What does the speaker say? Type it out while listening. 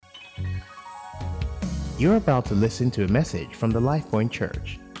You're about to listen to a message from the LifePoint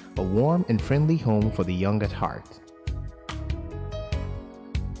Church, a warm and friendly home for the young at heart.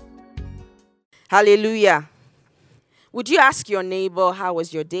 Hallelujah. Would you ask your neighbor, how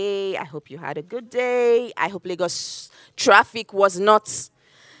was your day? I hope you had a good day. I hope Lagos traffic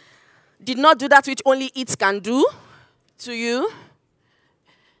did not do that which only it can do to you.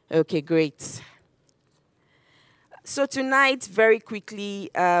 Okay, great. So tonight, very quickly,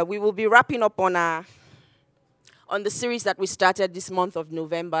 we will be wrapping up on the series that we started this month of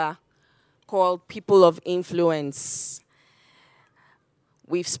November called People of Influence.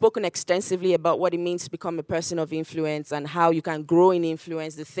 We've spoken extensively about what it means to become a person of influence and how you can grow in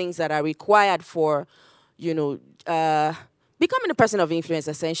influence, the things that are required for, becoming a person of influence,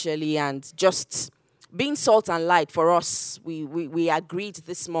 essentially, and just being salt and light for us. We agreed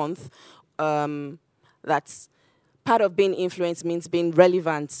this month that part of being influence means being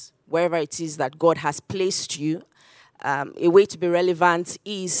relevant wherever it is that God has placed you. A way to be relevant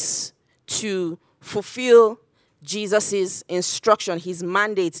is to fulfill Jesus' instruction, his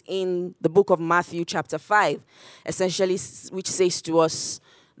mandate in the book of Matthew chapter 5, essentially, which says to us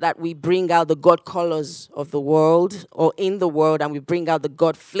that we bring out the God colors of the world or in the world, and we bring out the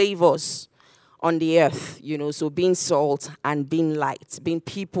God flavors on the earth, so being salt and being light, being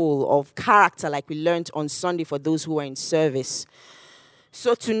people of character like we learned on Sunday for those who are in service.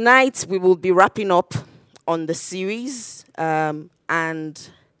 So tonight we will be wrapping up on the series, and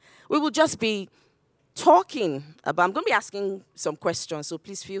we will just be talking about, I'm going to be asking some questions, so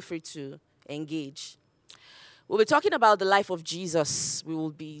please feel free to engage. We'll be talking about the life of Jesus. We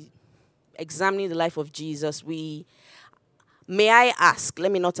will be examining the life of Jesus. May I ask,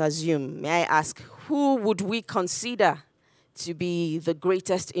 let me not assume, may I ask, who would we consider to be the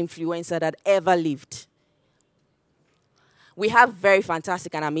greatest influencer that ever lived? We have very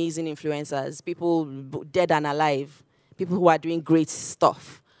fantastic and amazing influencers, people dead and alive, people who are doing great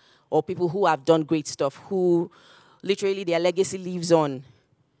stuff, or people who have done great stuff, who literally their legacy lives on.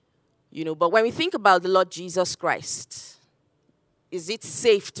 But when we think about the Lord Jesus Christ, is it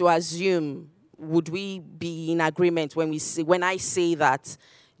safe to assume, would we be in agreement when I say that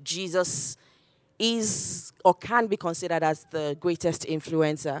Jesus is or can be considered as the greatest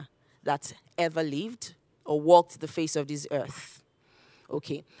influencer that ever lived or walked the face of this earth?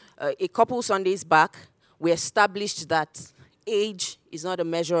 Okay. A couple Sundays back, we established that age is not a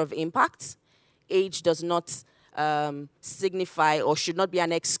measure of impact. Age does not signify or should not be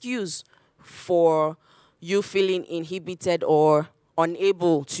an excuse for you feeling inhibited or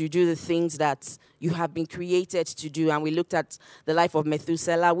unable to do the things that you have been created to do. And we looked at the life of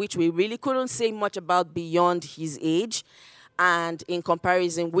Methuselah, which we really couldn't say much about beyond his age, and in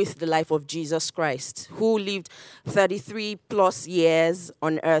comparison with the life of Jesus Christ, who lived 33 plus years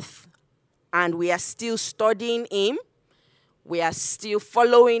on earth. And we are still studying him. We are still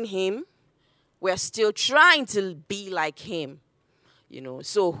following him. We are still trying to be like him.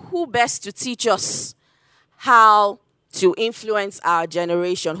 So who best to teach us how to influence our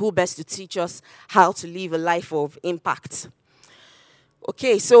generation? Who best to teach us how to live a life of impact?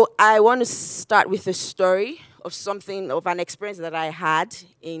 Okay, so I want to start with a story of an experience that I had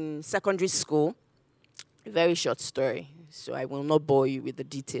in secondary school. A very short story, so I will not bore you with the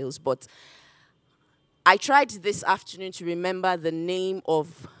details, but I tried this afternoon to remember the name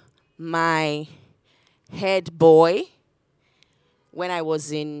of my head boy when I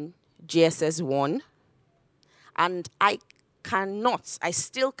was in GSS 1. And I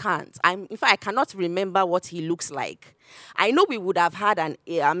still can't. In fact, I cannot remember what he looks like. I know we would have had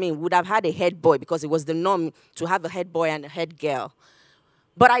a head boy because it was the norm to have a head boy and a head girl.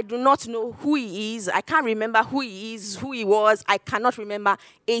 But I do not know who he is. I can't remember who he is, who he was. I cannot remember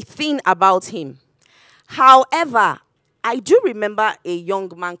a thing about him. However, I do remember a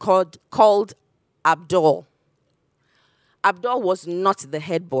young man called Abdul. Abdul was not the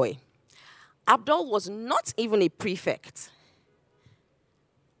head boy. Abdul was not even a prefect.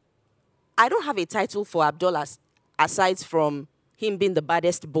 I don't have a title for Abdul aside from him being the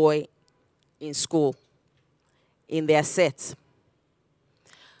baddest boy in school, in their set.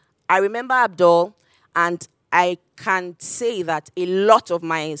 I remember Abdul, and I can say that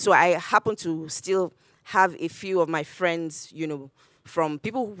so I happen to still have a few of my friends, from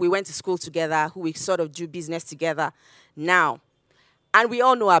people who we went to school together, who we sort of do business together now. And we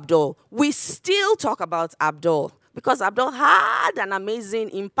all know Abdul. We still talk about Abdul because Abdul had an amazing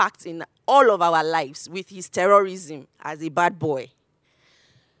impact in all of our lives with his terrorism as a bad boy.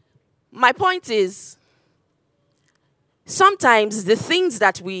 My point is, sometimes the things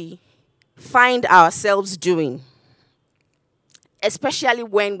that we find ourselves doing especially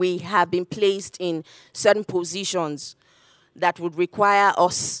when we have been placed in certain positions that would require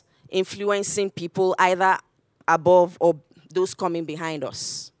us influencing people either above or those coming behind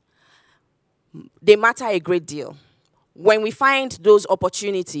us. They matter a great deal. When we find those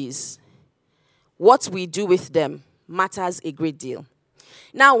opportunities, what we do with them matters a great deal.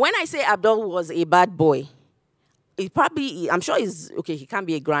 Now, when I say Abdul was a bad boy, I'm sure he can't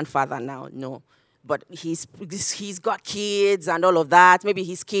be a grandfather now, no. But he's got kids and all of that. Maybe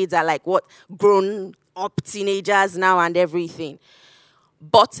his kids are like grown up teenagers now and everything.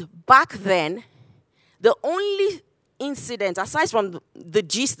 But back then, the only incident, aside from the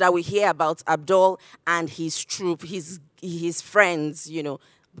gist that we hear about Abdul and his troop, his friends,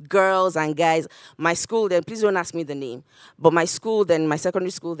 girls and guys, my school then, please don't ask me the name, but my secondary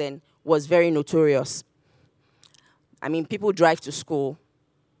school then was very notorious. I mean, people drive to school.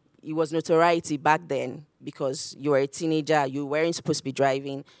 It was notoriety back then because you were a teenager, you weren't supposed to be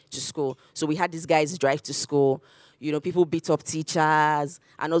driving to school. So we had these guys drive to school. People beat up teachers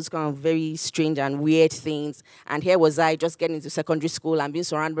and all those kind of very strange and weird things. And here was I just getting into secondary school and being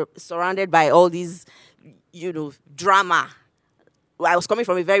surrounded by all these, drama. I was coming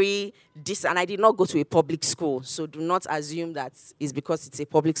from a very and I did not go to a public school. So do not assume that it's because it's a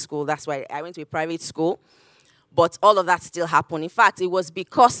public school. That's why I went to a private school. But all of that still happened. In fact, it was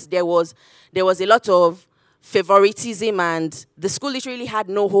because there was a lot of favoritism, and the school literally had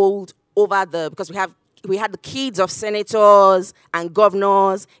no hold over because we had the kids of senators and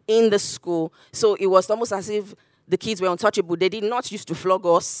governors in the school. So it was almost as if the kids were untouchable. They did not used to flog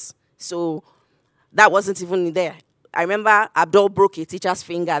us, so that wasn't even there. I remember Abdul broke a teacher's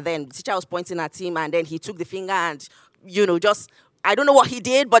finger then. The teacher was pointing at him, and then he took the finger and, I don't know what he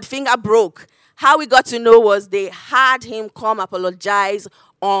did, but the finger broke. How we got to know was they had him come apologize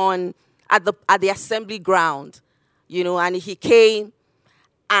at the assembly ground, and he came,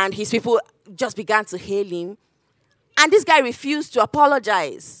 and his people just began to hail him. And this guy refused to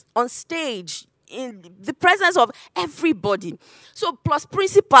apologize on stage in the presence of everybody. So plus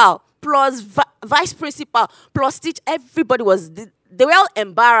principal, plus vice principal, plus teacher, everybody they were all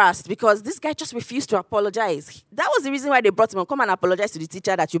embarrassed because this guy just refused to apologize. That was the reason why they brought him on. Come and apologize to the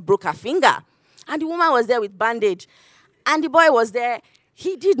teacher that you broke her finger. And the woman was there with bandage. And the boy was there.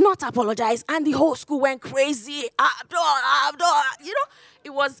 He did not apologize. And the whole school went crazy. Abdul. It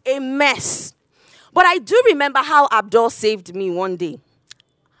was a mess. But I do remember how Abdul saved me one day.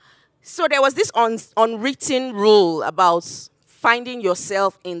 So there was this unwritten rule about finding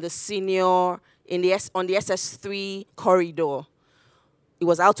yourself in the senior, on the SS3 corridor. It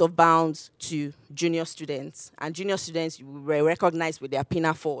was out of bounds to junior students. And junior students were recognized with their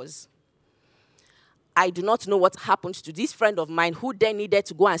pinafores. I do not know what happened to this friend of mine who then needed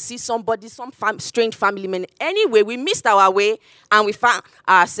to go and see somebody, some strange family man. Anyway, we missed our way and we found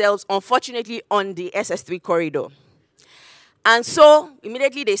ourselves, unfortunately, on the SS3 corridor. And so,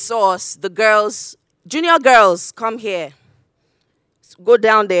 immediately they saw us, the girls, junior girls, come here, go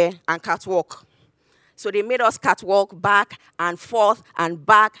down there and catwalk. So they made us catwalk back and forth and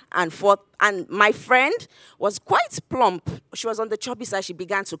back and forth. And my friend was quite plump. She was on the chubby side. She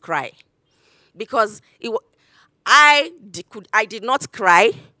began to cry. Because I did not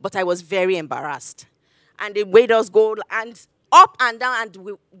cry, but I was very embarrassed. And they made us go and up and down,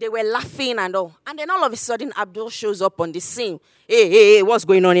 and they were laughing and all. And then all of a sudden, Abdul shows up on the scene. Hey, what's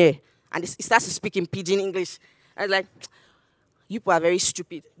going on here? And he starts to speak in pidgin English. I was like, you people are very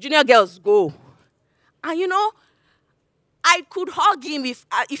stupid. Junior girls, go. And I could hug him if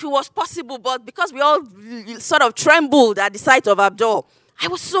it was possible, but because we all sort of trembled at the sight of Abdul, I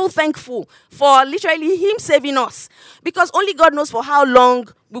was so thankful for literally him saving us, because only God knows for how long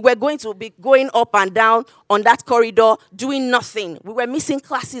we were going to be going up and down on that corridor doing nothing. We were missing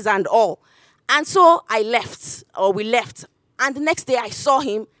classes and all. And so we left. And the next day I saw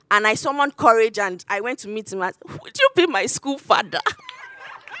him and I summoned courage and I went to meet him and said, would you be my school father?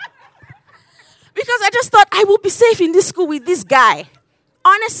 Because I just thought I would be safe in this school with this guy.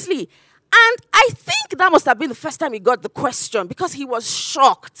 Honestly. And I think that must have been the first time he got the question, because he was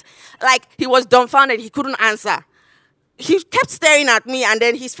shocked. Like, he was dumbfounded. He couldn't answer. He kept staring at me, and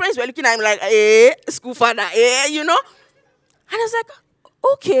then his friends were looking at him like, school father, And I was like,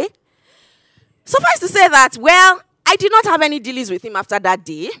 okay. Suffice to say that, well, I did not have any dealings with him after that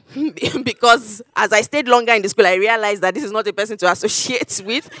day, because as I stayed longer in the school, I realized that this is not a person to associate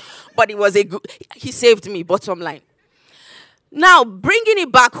with, but he saved me, bottom line. Now, bringing it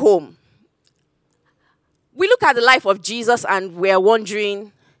back home, we look at the life of Jesus and we're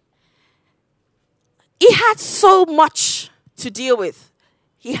wondering, he had so much to deal with.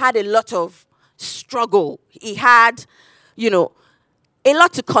 He had a lot of struggle. He had, a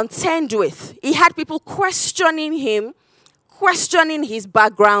lot to contend with. He had people questioning him, questioning his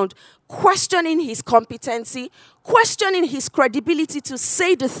background, questioning his competency, questioning his credibility to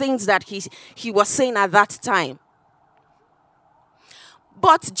say the things that he was saying at that time.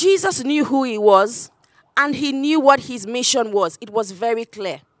 But Jesus knew who he was, and he knew what his mission was. It was very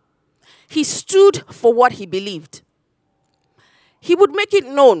clear. He stood for what he believed. He would make it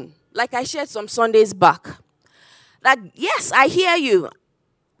known, like I shared some Sundays back, that yes, I hear you.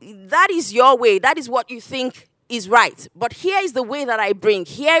 That is your way. That is what you think is right. But here is the way that I bring.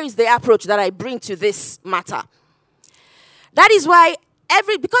 Here is the approach that I bring to this matter. That is why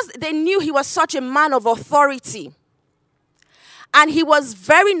because they knew he was such a man of authority, and he was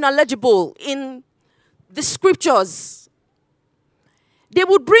very knowledgeable in the scriptures, they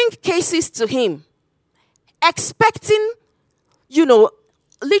would bring cases to him, expecting,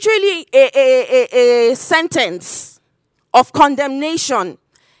 literally a sentence of condemnation,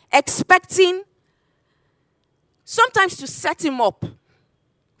 expecting sometimes to set him up.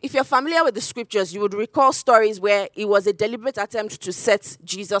 If you're familiar with the scriptures, you would recall stories where it was a deliberate attempt to set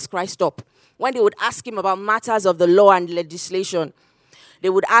Jesus Christ up. When they would ask him about matters of the law and legislation, they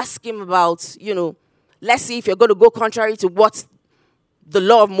would ask him about, let's see if you're going to go contrary to what the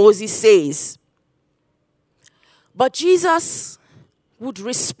law of Moses says. But Jesus would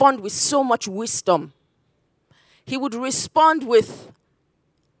respond with so much wisdom. He would respond with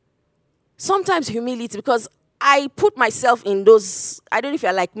sometimes humility, because I put myself in those. I don't know if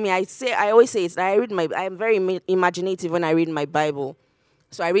you're like me. I always say it. I am very imaginative when I read my Bible.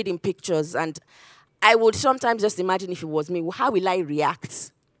 So I read in pictures, and I would sometimes just imagine if it was me, how will I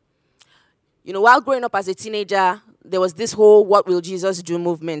react? While growing up as a teenager, there was this whole "What will Jesus do"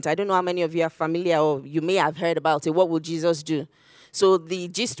 movement. I don't know how many of you are familiar, or you may have heard about it. What will Jesus do? So the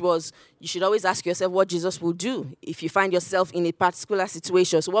gist was, you should always ask yourself what Jesus will do if you find yourself in a particular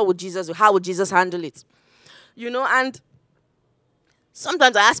situation. So what would Jesus do? How would Jesus handle it? And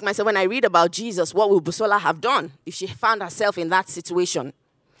sometimes I ask myself when I read about Jesus, what would Busola have done if she found herself in that situation?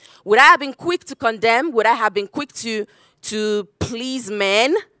 Would I have been quick to condemn? Would I have been quick to please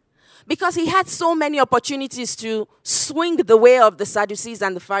men? Because he had so many opportunities to swing the way of the Sadducees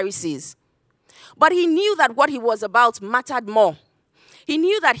and the Pharisees. But he knew that what he was about mattered more. He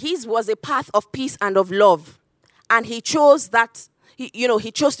knew that his was a path of peace and of love. And he chose that,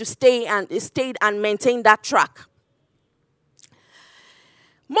 he chose to stayed and maintain that track.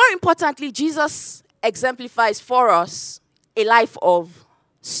 More importantly, Jesus exemplifies for us a life of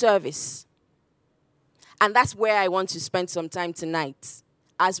service. And that's where I want to spend some time tonight,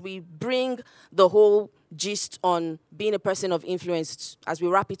 as we bring the whole gist on being a person of influence, as we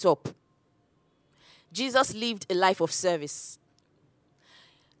wrap it up. Jesus lived a life of service.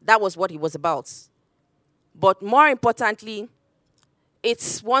 That was what he was about. But more importantly,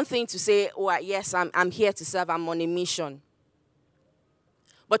 it's one thing to say, oh, yes, I'm here to serve, I'm on a mission.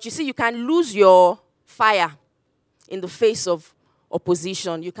 But you see, you can lose your fire in the face of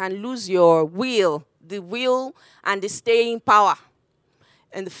opposition. You can lose your will, the will and the staying power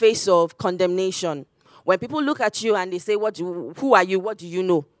in the face of condemnation. When people look at you and they say, who are you? What do you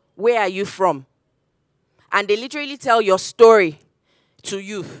know? Where are you from? And they literally tell your story to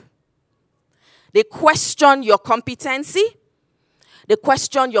you. They question your competency. They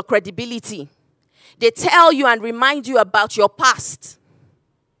question your credibility. They tell you and remind you about your past.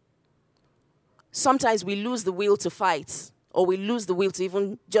 Sometimes we lose the will to fight, or we lose the will to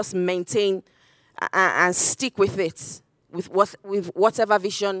even just maintain and stick with it, with whatever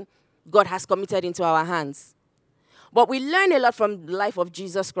vision God has committed into our hands. But we learn a lot from the life of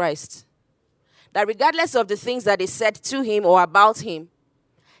Jesus Christ, that regardless of the things that they said to him or about him,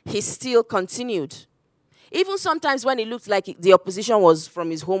 he still continued. Even sometimes when it looked like the opposition was from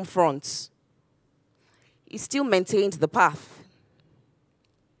his home front, he still maintained the path.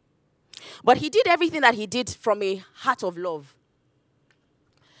 But he did everything that he did from a heart of love.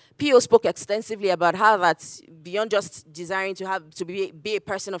 P.O. spoke extensively about how that beyond just desiring to be a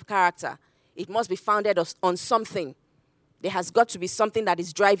person of character, it must be founded on something. There has got to be something that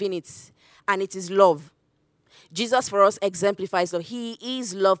is driving it, and it is love. Jesus for us exemplifies that he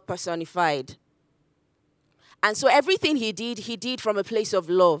is love personified. And so everything he did from a place of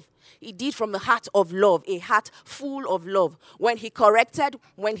love. He did from the heart of love, a heart full of love. When he corrected,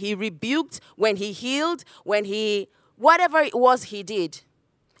 when he rebuked, when he healed, whatever it was he did,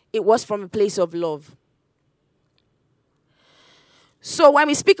 it was from a place of love. So when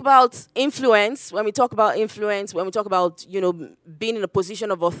we speak about influence, when we talk about being in a position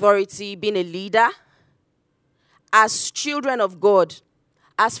of authority, being a leader, as children of God,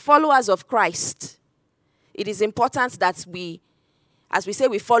 as followers of Christ, it is important that we As we say,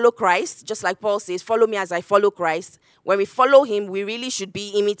 we follow Christ, just like Paul says, follow me as I follow Christ. When we follow him, we really should be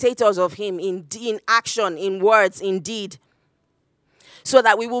imitators of him in action, in words, in deed. So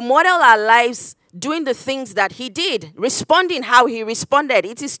that we will model our lives doing the things that he did, responding how he responded.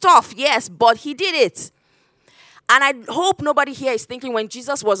 It is tough, yes, but he did it. And I hope nobody here is thinking when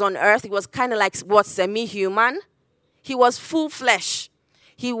Jesus was on earth, he was kind of like what, semi-human. He was full flesh.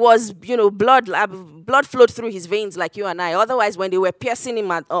 He was, blood flowed through his veins like you and I. Otherwise, when they were piercing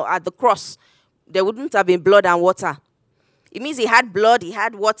him at the cross, there wouldn't have been blood and water. It means he had blood, he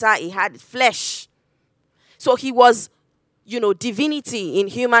had water, he had flesh. So he was, divinity in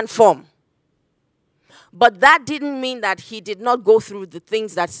human form. But that didn't mean that he did not go through the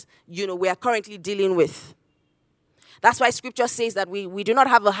things that, we are currently dealing with. That's why scripture says that we do not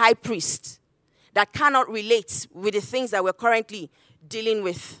have a high priest that cannot relate with the things that we're currently dealing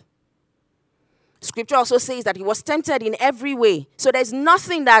with. Scripture also says that he was tempted in every way. So there's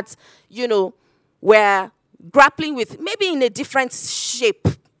nothing that, we're grappling with, maybe in a different shape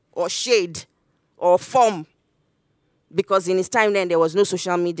or shade or form. Because in his time then, there was no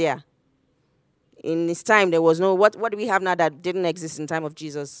social media. In his time, there was no, what do we have now that didn't exist in time of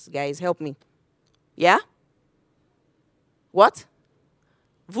Jesus? Guys, help me. Yeah? What?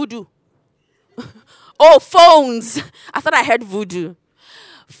 Voodoo. Oh, phones. I thought I heard voodoo.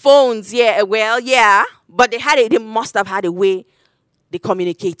 Phones, yeah, well, yeah. But they must have had a way they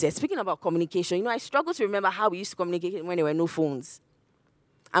communicated. Speaking about communication, I struggle to remember how we used to communicate when there were no phones.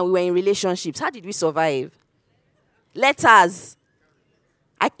 And we were in relationships. How did we survive? Letters.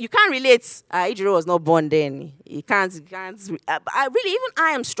 You can't relate. Ejiro was not born then. You can't.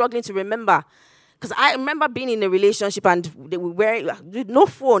 I am struggling to remember. Because I remember being in a relationship and we were with no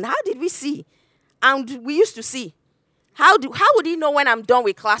phone. How did we see? And we used to see. How would he know when I'm done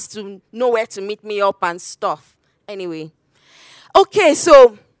with class to know where to meet me up and stuff? Anyway. Okay,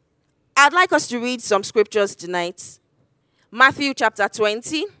 so I'd like us to read some scriptures tonight. Matthew chapter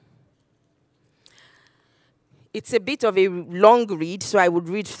 20. It's a bit of a long read, so I would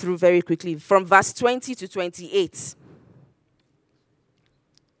read through very quickly. From verse 20 to 28.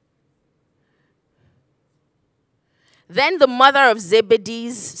 Then the mother of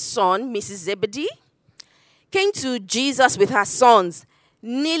Zebedee's son, Mrs. Zebedee, came to Jesus with her sons,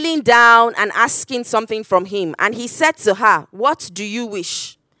 kneeling down and asking something from him. And he said to her, "What do you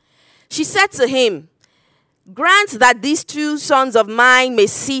wish?" She said to him, "Grant that these two sons of mine may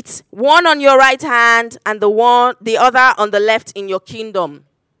sit, one on your right hand and the other on the left in your kingdom."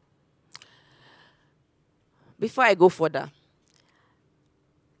 Before I go further,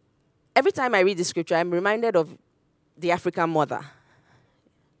 every time I read the scripture, I'm reminded of the African mother.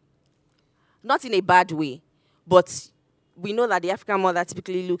 Not in a bad way, but we know that the African mother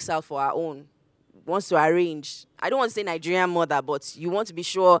typically looks out for her own, wants to arrange. I don't want to say Nigerian mother, but you want to be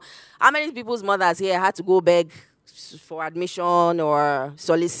sure. How many people's mothers here had to go beg for admission or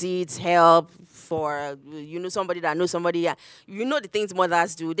solicit help for, somebody that knows somebody? You know the things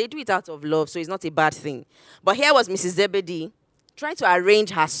mothers do. They do it out of love, so it's not a bad thing. But here was Mrs. Zebedee trying to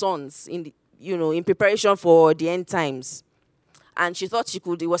arrange her sons in preparation for the end times. And she thought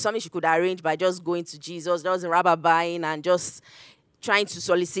it was something she could arrange by just going to Jesus, just rubber buying and just trying to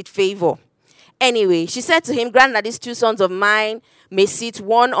solicit favor. Anyway, she said to him, "Grant that these two sons of mine may sit,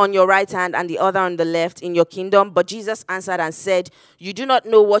 one on your right hand and the other on the left in your kingdom." But Jesus answered and said, "You do not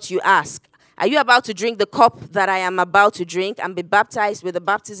know what you ask. Are you about to drink the cup that I am about to drink and be baptized with the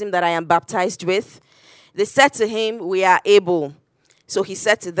baptism that I am baptized with?" They said to him, "We are able." So he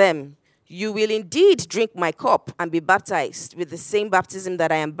said to them, "You will indeed drink my cup and be baptized with the same baptism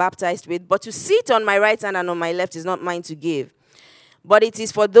that I am baptized with, but to sit on my right hand and on my left is not mine to give, but it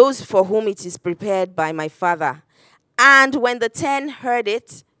is for those for whom it is prepared by my Father." And when the 10 heard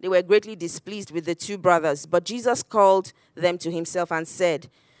it, they were greatly displeased with the two brothers. But Jesus called them to himself and said,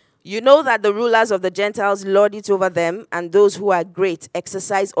 "You know that the rulers of the Gentiles lord it over them, and those who are great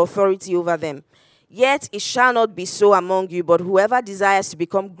exercise authority over them. Yet it shall not be so among you, but whoever desires to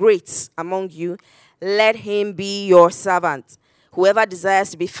become great among you, let him be your servant. Whoever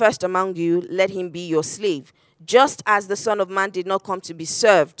desires to be first among you, let him be your slave. Just as the Son of Man did not come to be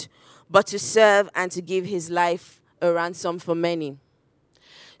served, but to serve and to give his life a ransom for many."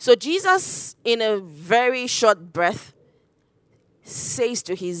 So Jesus, in a very short breath, says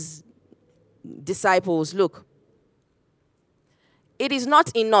to his disciples, "Look, it is not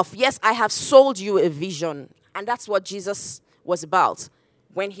enough. Yes, I have sold you a vision." And that's what Jesus was about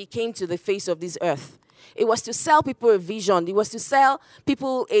when he came to the face of this earth. It was to sell people a vision. It was to sell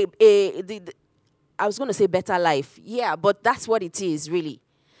people I was going to say better life. Yeah, but that's what it is, really.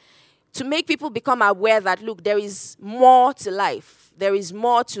 To make people become aware that, look, there is more to life. there is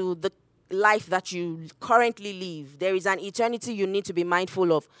more to the life that you currently live. There is an eternity you need to be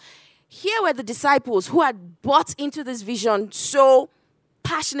mindful of. Here were the disciples who had bought into this vision so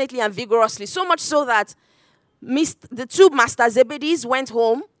passionately and vigorously, so much so that the two Master Zebedees went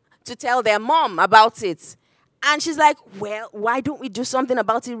home to tell their mom about it. And she's like, well, why don't we do something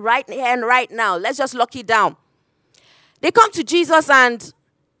about it right here and right now? Let's just lock it down. They come to Jesus, and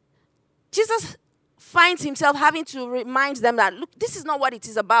Jesus finds himself having to remind them that, look, this is not what it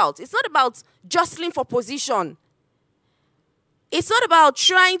is about. It's not about jostling for position. It's not about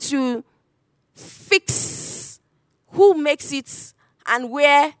trying to fix who makes it and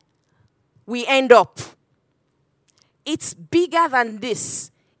where we end up. It's bigger than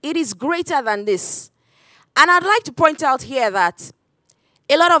this. It is greater than this. And I'd like to point out here that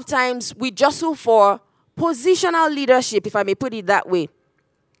a lot of times we jostle for positional leadership, if I may put it that way.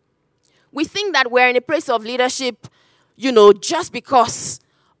 We think that we're in a place of leadership, just because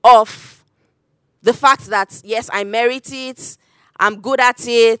of the fact that, yes, I merit it, I'm good at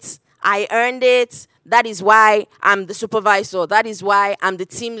it, I earned it. That is why I'm the supervisor. That is why I'm the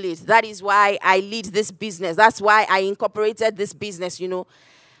team lead. That is why I lead this business. That's why I incorporated this business,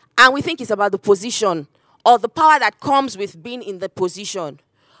 And we think it's about the position or the power that comes with being in the position.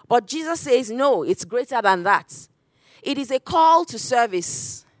 But Jesus says, no, it's greater than that. It is a call to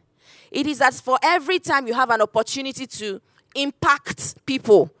service. It is that for every time you have an opportunity to impact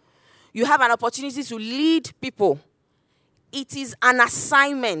people, you have an opportunity to lead people, it is an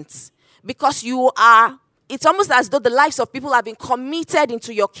assignment, because it's almost as though the lives of people have been committed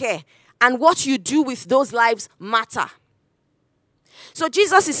into your care, and what you do with those lives matter. So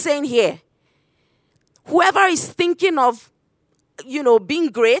Jesus is saying here, whoever is thinking of, being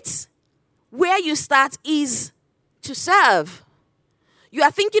great, where you start is to serve. You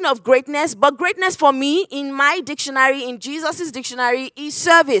are thinking of greatness, but greatness for me, in my dictionary, in Jesus' dictionary, is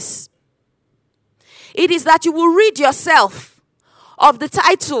service. It is that you will rid yourself of the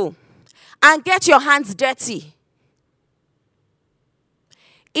title and get your hands dirty.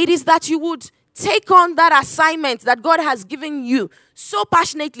 It is that you would take on that assignment that God has given you so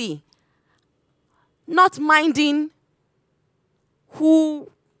passionately, not minding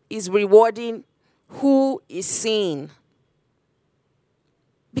who is rewarding, who is seen.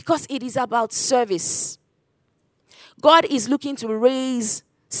 Because it is about service. God is looking to raise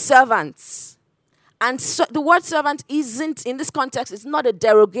servants. And so the word servant isn't, in this context, it's not a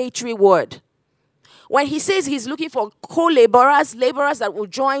derogatory word. When he says he's looking for co-laborers, laborers that will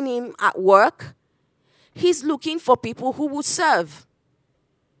join him at work, he's looking for people who will serve.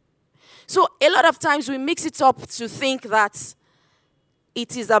 So a lot of times we mix it up to think that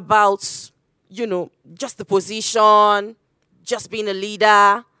it is about, just the position, just being a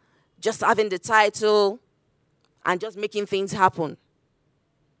leader, just having the title, and just making things happen.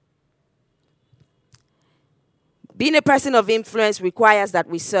 Being a person of influence requires that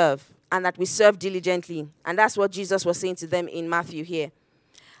we serve, and that we serve diligently. And that's what Jesus was saying to them in Matthew here.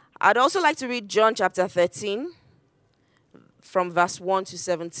 I'd also like to read John chapter 13, from verse 1 to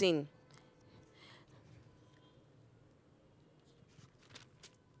 17.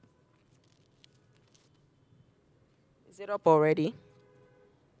 Is it up already?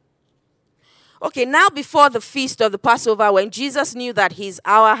 Okay, now before the feast of the Passover, when Jesus knew that his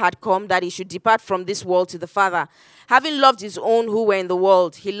hour had come, that he should depart from this world to the Father, having loved his own who were in the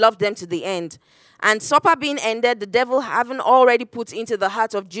world, he loved them to the end. And supper being ended, the devil having already put into the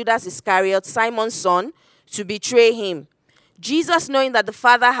heart of Judas Iscariot, Simon's son, to betray him. Jesus, knowing that the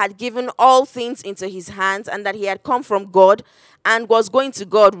Father had given all things into his hands, and that he had come from God and was going to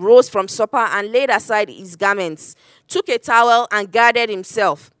God, rose from supper and laid aside his garments, took a towel and girded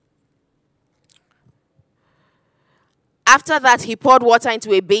himself. After that, he poured water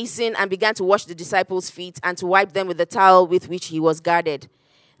into a basin and began to wash the disciples' feet and to wipe them with the towel with which he was girded.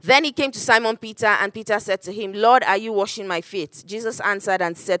 Then he came to Simon Peter, and Peter said to him, Lord, are you washing my feet? Jesus answered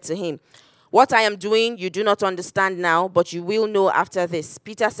and said to him, what I am doing you do not understand now, but you will know after this.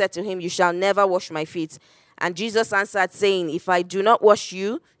 Peter said to him, you shall never wash my feet. And Jesus answered, saying, if I do not wash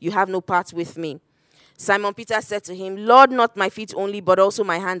you, you have no part with me. Simon Peter said to him, Lord, not my feet only, but also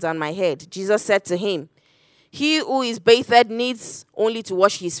my hands and my head. Jesus said to him, he who is bathed needs only to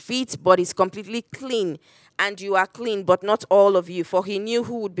wash his feet, but is completely clean. And you are clean, but not all of you. For he knew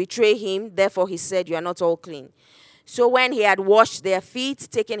who would betray him. Therefore he said, you are not all clean. So when he had washed their feet,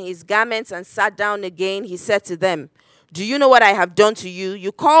 taken his garments, and sat down again, he said to them, do you know what I have done to you?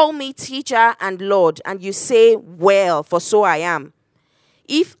 You call me teacher and Lord, and you say, well, for so I am.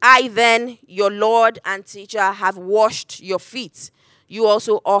 If I then, your Lord and teacher, have washed your feet, you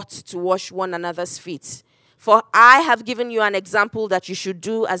also ought to wash one another's feet. For I have given you an example that you should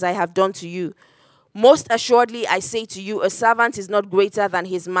do as I have done to you. Most assuredly, I say to you, a servant is not greater than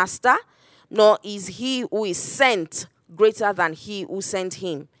his master, nor is he who is sent greater than he who sent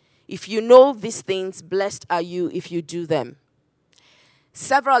him. If you know these things, blessed are you if you do them.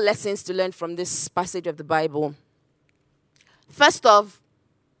 Several lessons to learn from this passage of the Bible. First off,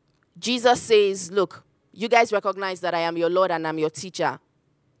 Jesus says, look, you guys recognize that I am your Lord and I'm your teacher.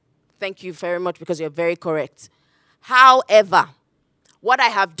 Thank you very much because you're very correct. However, what I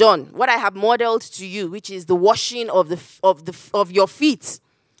have done, what I have modeled to you, which is the washing of your feet,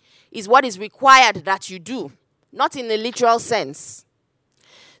 is what is required that you do, not in a literal sense.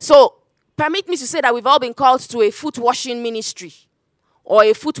 So, permit me to say that we've all been called to a foot washing ministry or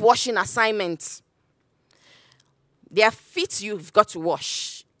a foot washing assignment. Their feet you've got to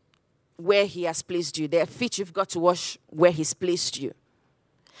wash where he has placed you. Their feet you've got to wash where he's placed you.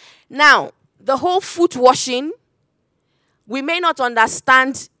 Now, the whole foot washing, we may not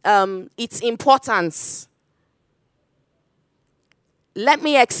understand its importance. Let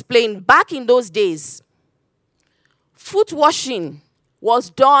me explain. Back in those days, foot washing was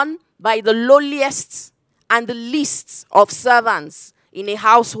done by the lowliest and the least of servants in a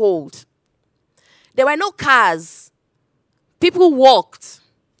household. There were no cars. People walked.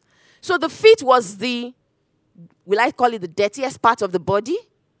 So the feet was will I call it the dirtiest part of the body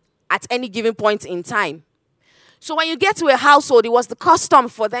at any given point in time. So when you get to a household, it was the custom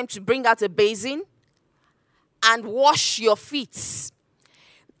for them to bring out a basin and wash your feet.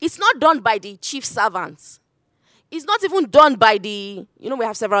 It's not done by the chief servants. It's not even done by we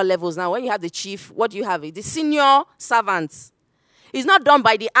have several levels now. When you have the chief, what do you have? The senior servants. It's not done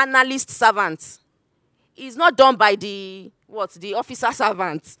by the analyst servants. It's not done by the officer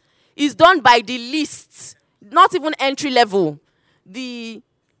servants. It's done by the least, not even entry level. The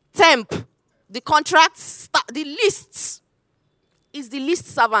temp, the contract, the least is the least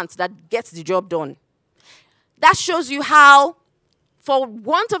servant that gets the job done. That shows you how, for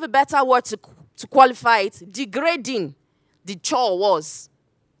want of a better word to qualify it, degrading the chore was.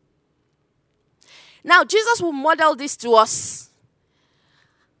 Now, Jesus will model this to us,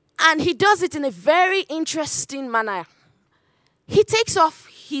 and he does it in a very interesting manner. He takes off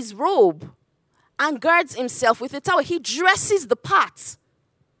his robe and girds himself with a towel. He dresses the part.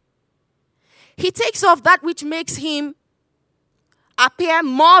 He takes off that which makes him appear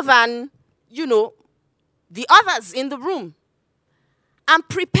more than, the others in the room, and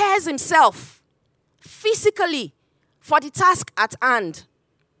prepares himself physically for the task at hand.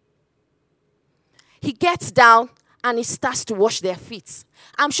 He gets down and he starts to wash their feet.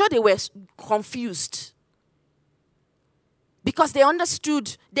 I'm sure they were confused because they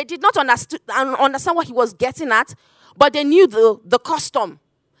did not understand what he was getting at, but they knew the custom.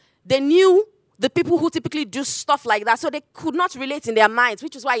 They knew the people who typically do stuff like that, so they could not relate in their minds,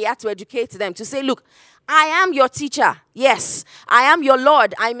 which is why he had to educate them to say, look, I am your teacher. Yes, I am your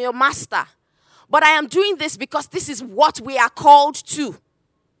Lord. I'm your master. But I am doing this because this is what we are called to.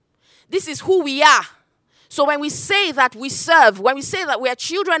 This is who we are. So when we say that we serve, when we say that we are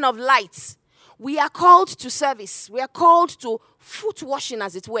children of light, we are called to service. We are called to foot washing,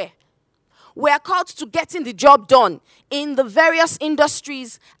 as it were. We are called to getting the job done in the various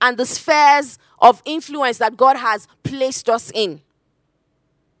industries and the spheres of influence that God has placed us in.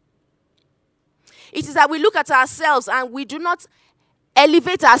 It is that we look at ourselves and we do not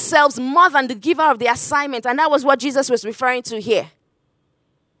elevate ourselves more than the giver of the assignment. And that was what Jesus was referring to here.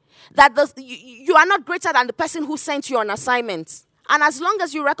 That you are not greater than the person who sent you on assignment. And as long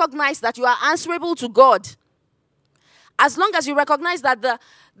as you recognize that you are answerable to God, as long as you recognize that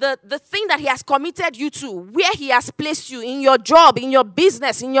the thing that he has committed you to, where he has placed you in your job, in your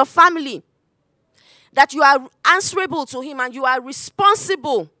business, in your family, that you are answerable to him and you are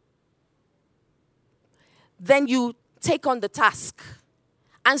responsible, then you take on the task.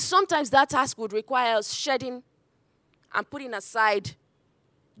 And sometimes that task would require us shedding and putting aside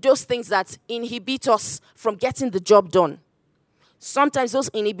those things that inhibit us from getting the job done. Sometimes those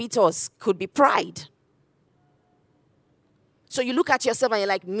inhibitors could be pride. So you look at yourself and you're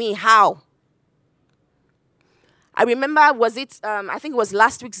like, me, how? I remember, I think it was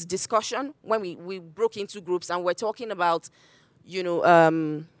last week's discussion when we broke into groups and we're talking about,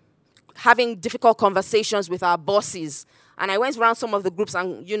 having difficult conversations with our bosses. And I went around some of the groups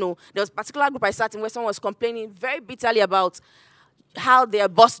and, there was a particular group I sat in where someone was complaining very bitterly about how their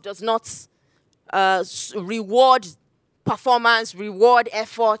boss does not reward performance, reward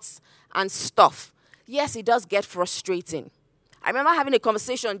efforts, and stuff. Yes, it does get frustrating. I remember having a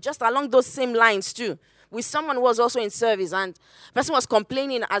conversation just along those same lines too with someone who was also in service, and the person was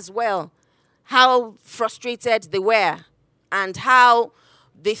complaining as well how frustrated they were and how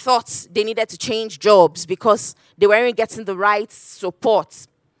they thought they needed to change jobs because they weren't getting the right support.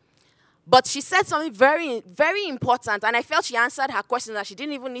 But she said something very, very important, and I felt she answered her question that she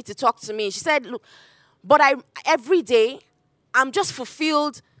didn't even need to talk to me. She said, look, but every day, I'm just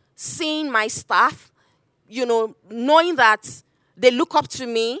fulfilled seeing my staff, knowing that they look up to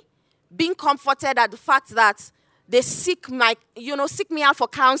me, being comforted at the fact that they seek me out for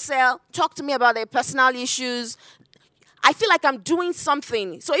counsel, talk to me about their personal issues. I feel like I'm doing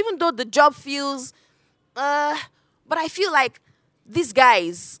something. So even though the job feels, but I feel like these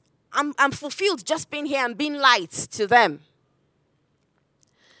guys, I'm fulfilled just being here and being light to them.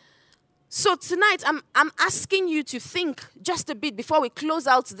 So tonight, I'm asking you to think just a bit before we close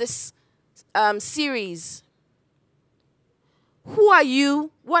out this series. Who are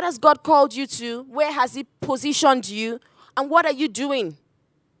you? What has God called you to? Where has He positioned you? And what are you doing?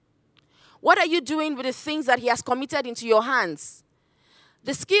 What are you doing with the things that He has committed into your hands?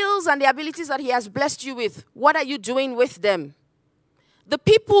 The skills and the abilities that He has blessed you with, what are you doing with them? The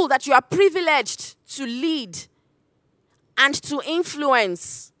people that you are privileged to lead and to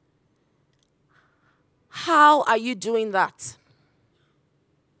influence, how are you doing that?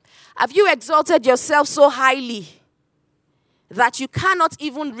 Have you exalted yourself so highly that you cannot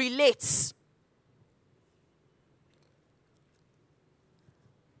even relate?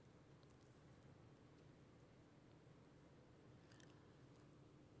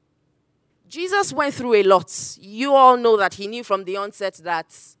 Jesus went through a lot. You all know that He knew from the onset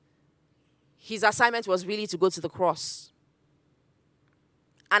that His assignment was really to go to the cross.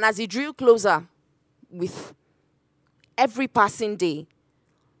 And as He drew closer with every passing day,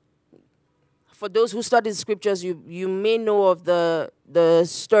 for those who study the scriptures, you may know of the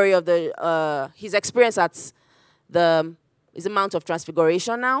story of his experience at the Mount of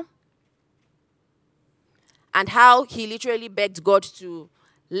Transfiguration now, and how he literally begged God to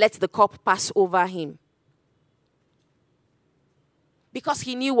let the cup pass over him because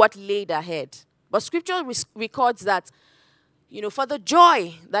he knew what laid ahead. But scripture records that, for the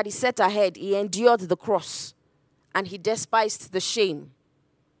joy that he set ahead, he endured the cross and he despised the shame.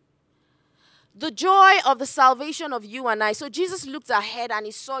 The joy of the salvation of you and I. So Jesus looked ahead and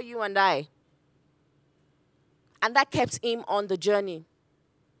He saw you and I. And that kept Him on the journey.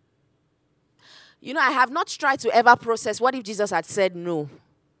 I have not tried to ever process what if Jesus had said no.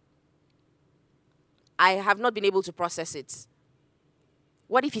 I have not been able to process it.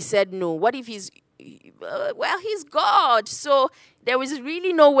 What if He said no? What if He's God. So there was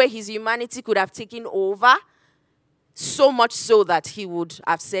really no way His humanity could have taken over, so much so that He would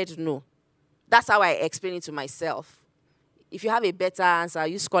have said no. That's how I explain it to myself. If you have a better answer,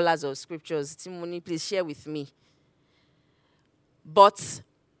 you scholars of scriptures, Timoni, please share with me. But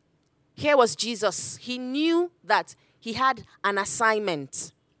here was Jesus. He knew that He had an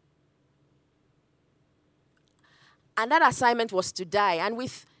assignment. And that assignment was to die. And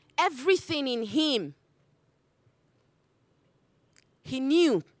with everything in Him, He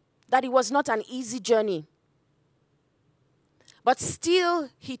knew that it was not an easy journey. But still,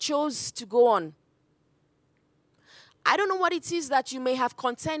 He chose to go on. I don't know what it is that you may have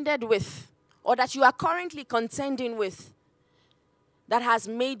contended with or that you are currently contending with that has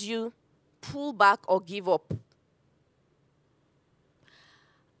made you pull back or give up.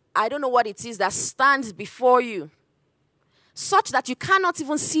 I don't know what it is that stands before you such that you cannot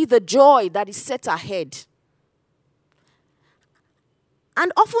even see the joy that is set ahead.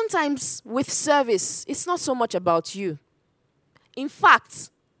 And oftentimes with service, it's not so much about you. In fact,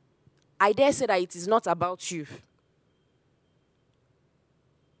 I dare say that it is not about you.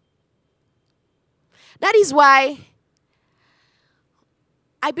 That is why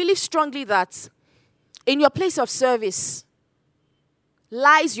I believe strongly that in your place of service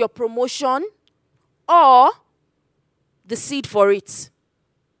lies your promotion or the seed for it.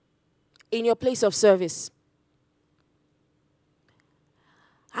 In your place of service.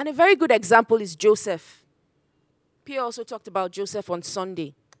 And a very good example is Joseph. Pierre also talked about Joseph on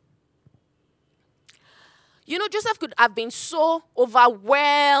Sunday. Joseph could have been so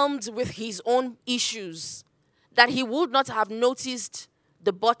overwhelmed with his own issues that he would not have noticed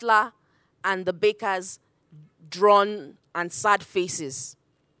the butler and the baker's drawn and sad faces.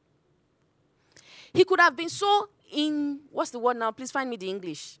 He could have been so what's the word now? Please find me the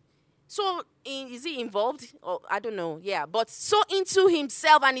English. Is he involved? Or I don't know. Yeah, but so into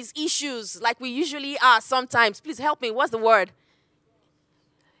himself and his issues, like we usually are sometimes. Please help me. What's the word?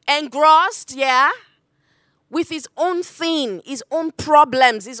 Engrossed, yeah, with his own thing, his own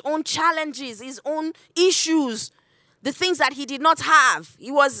problems, his own challenges, his own issues, the things that he did not have.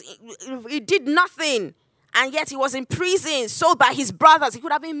 He did nothing. And yet he was in prison, sold by his brothers. He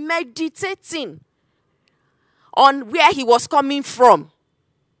could have been meditating on where he was coming from.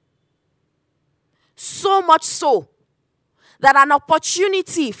 So much so that an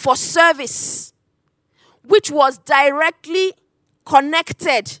opportunity for service, which was directly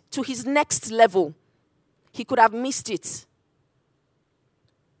connected to his next level, he could have missed it.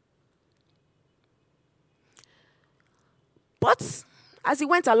 But as he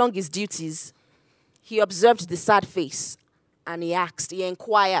went along his duties, he observed the sad face and he asked, he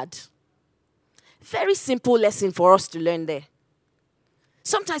inquired. Very simple lesson for us to learn there.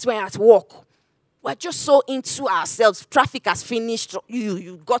 Sometimes when you're at work, we're just so into ourselves. Traffic has finished.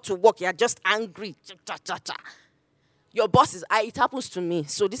 You got to work. You're just angry. Your boss is, it happens to me.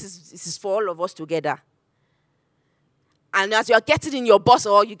 So this is for all of us together. And as you're getting in your boss,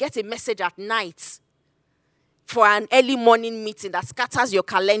 or you get a message at night for an early morning meeting that scatters your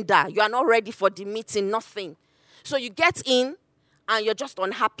calendar. You are not ready for the meeting, nothing. So you get in and you're just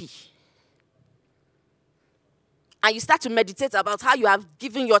unhappy. And you start to meditate about how you have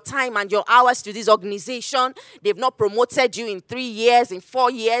given your time and your hours to this organization. They've not promoted you in 3 years, in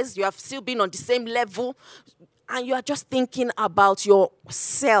 4 years. You have still been on the same level. And you are just thinking about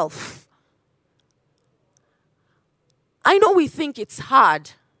yourself. I know we think it's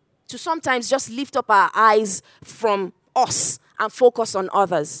hard to sometimes just lift up our eyes from us and focus on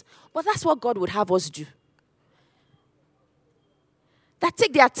others. But that's what God would have us do. That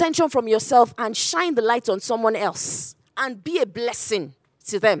take the attention from yourself and shine the light on someone else and be a blessing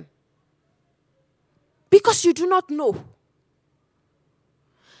to them. Because you do not know.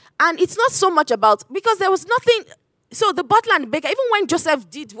 And it's not so much about, because there was nothing, so the butler and the baker, even when Joseph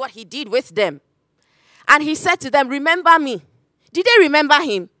did what he did with them, and he said to them, remember me. Did they remember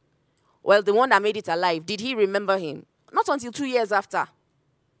him? Well, the one that made it alive, did he remember him? Not until 2 years after.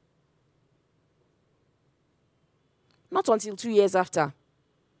 Not until 2 years after.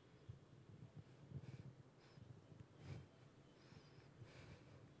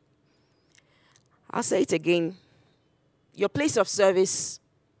 I'll say it again. Your place of service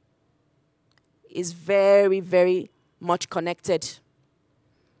is very, very much connected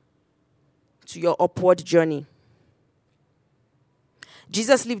to your upward journey.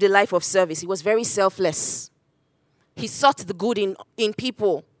 Jesus lived a life of service. He was very selfless. He sought the good in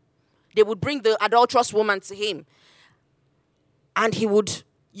people. They would bring the adulterous woman to him. And he would,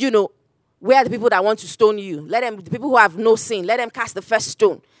 where are the people that want to stone you? The people who have no sin, let them cast the first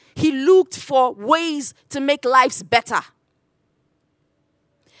stone. He looked for ways to make lives better.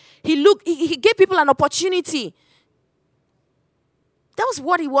 He gave people an opportunity. That was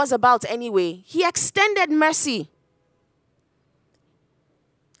what he was about anyway. He extended mercy.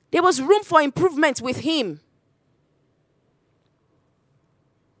 There was room for improvement with him.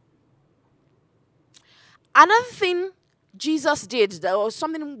 Another thing Jesus did, there was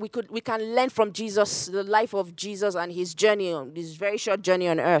something we can learn from Jesus, the life of Jesus and his journey, this very short journey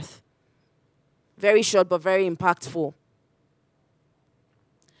on earth. Very short but very impactful.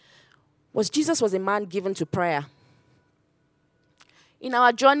 Jesus was a man given to prayer. In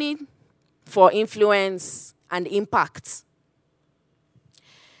our journey for influence and impact,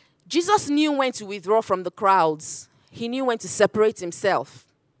 Jesus knew when to withdraw from the crowds. He knew when to separate himself.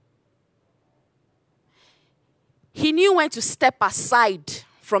 He knew when to step aside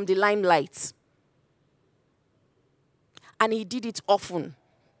from the limelight. And he did it often.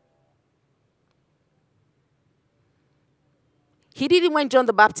 He did it when John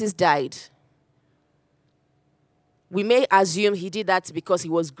the Baptist died. We may assume he did that because he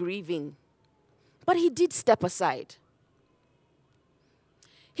was grieving. But he did step aside.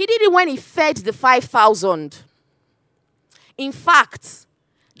 He did it when he fed the 5,000. In fact,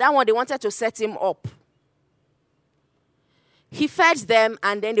 that one, they wanted to set him up. He fed them,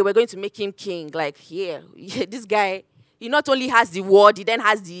 and then they were going to make him king. Like, this guy, he not only has the word, he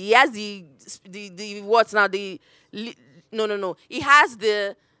has the what now? No. He has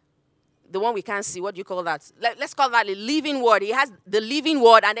the one we can't see. What do you call that? Let's call that the living word. He has the living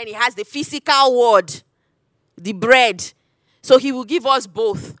word, and then he has the physical word, the bread. So he will give us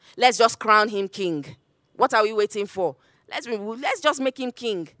both. Let's just crown him king. What are we waiting for? Let's just make him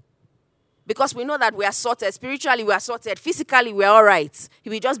king. Because we know that we are sorted. Spiritually, we are sorted. Physically, we are all right. He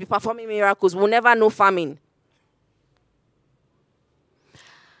will just be performing miracles. We'll never know famine.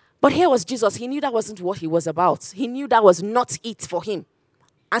 But here was Jesus. He knew that wasn't what he was about. He knew that was not it for him.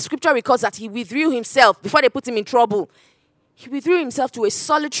 And scripture records that he withdrew himself. Before they put him in trouble, he withdrew himself to a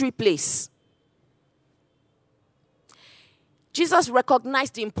solitary place. Jesus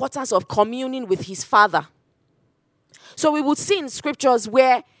recognized the importance of communing with his Father. So we would see in scriptures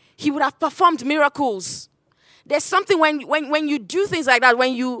where he would have performed miracles. There's something when you do things like that,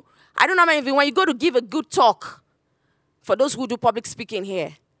 when you go to give a good talk, for those who do public speaking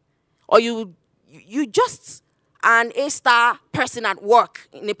here, or you just are an A-star person at work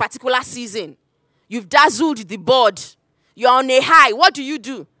in a particular season, you've dazzled the board, you're on a high, what do?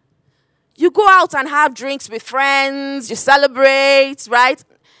 You go out and have drinks with friends, you celebrate, right?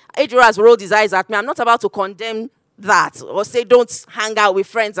 Adriel has rolled his eyes at me. I'm not about to condemn that or say don't hang out with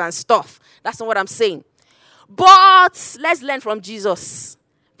friends and stuff. That's not what I'm saying. But let's learn from Jesus.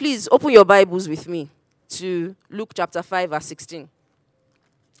 Please open your Bibles with me to Luke chapter 5 verse 16.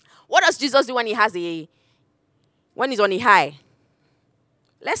 What does Jesus do when he's on a high?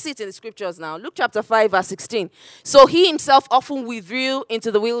 Let's see it in the scriptures now. Luke chapter 5 verse 16. So he himself often withdrew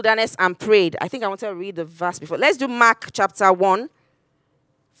into the wilderness and prayed. I think I want to read the verse before. Let's do Mark chapter 1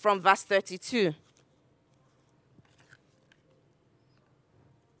 from verse 32.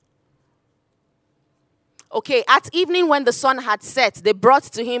 Okay, at evening when the sun had set, they brought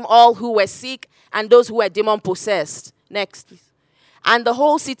to him all who were sick and those who were demon-possessed. Next, please. And the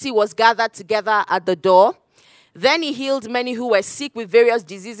whole city was gathered together at the door. Then he healed many who were sick with various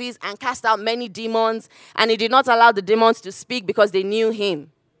diseases and cast out many demons, and he did not allow the demons to speak because they knew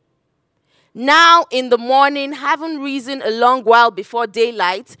him. Now in the morning, having risen a long while before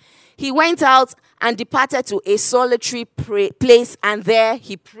daylight, he went out and departed to a solitary place, and there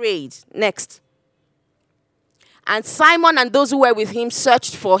he prayed. Next. And Simon and those who were with him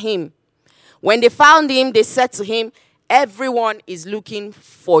searched for him. When they found him, they said to him, "Everyone is looking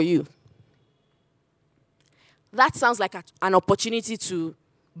for you." That sounds like an opportunity to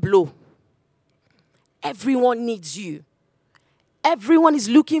blow. Everyone needs you. Everyone is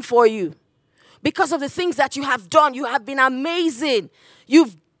looking for you. Because of the things that you have done, you have been amazing.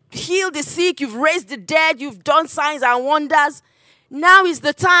 You've healed the sick, you've raised the dead, you've done signs and wonders. Now is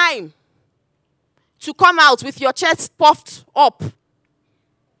the time to come out with your chest puffed up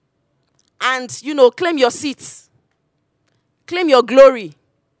and, claim your seats. Claim your glory.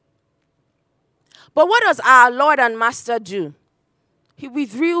 But what does our Lord and Master do? He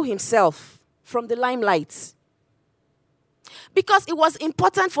withdrew himself from the limelight. Because it was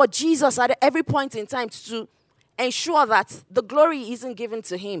important for Jesus at every point in time to ensure that the glory isn't given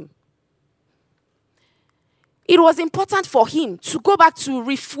to him. It was important for him to go back to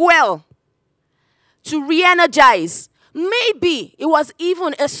refuel, to re-energize. Maybe it was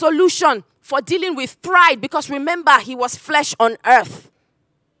even a solution for dealing with pride, because remember, he was flesh on earth.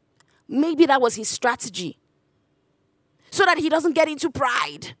 Maybe that was his strategy, so that he doesn't get into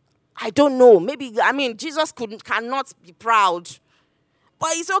pride. I don't know. Jesus cannot be proud. But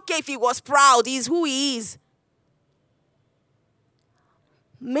it's okay if he was proud. He's who he is.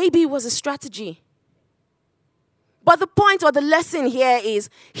 Maybe it was a strategy. But the point or the lesson here is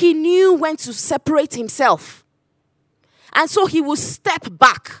he knew when to separate himself. And so he would step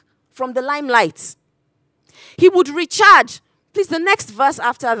back from the limelight. He would recharge. Please, the next verse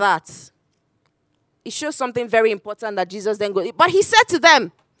after that, it shows something very important that Jesus then goes. But he said to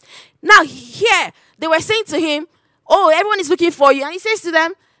them, now here, they were saying to him, "Oh, everyone is looking for you." And he says to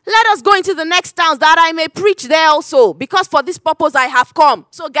them, "Let us go into the next towns that I may preach there also, because for this purpose I have come."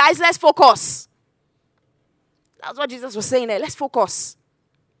 So guys, let's focus. That's what Jesus was saying there. Let's focus.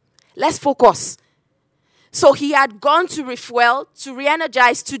 Let's focus. So he had gone to refuel, to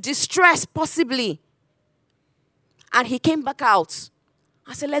re-energize, to distress possibly. And he came back out.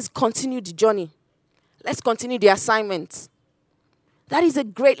 I said, let's continue the journey. Let's continue the assignment. That is a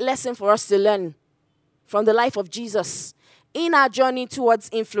great lesson for us to learn from the life of Jesus in our journey towards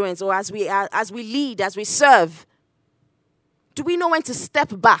influence, or as we lead, as we serve. Do we know when to step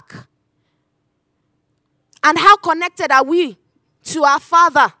back? And how connected are we to our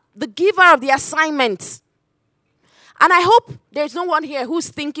Father, the giver of the assignment? And I hope there's no one here who's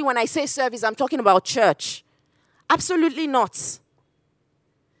thinking when I say service, I'm talking about church. Absolutely not.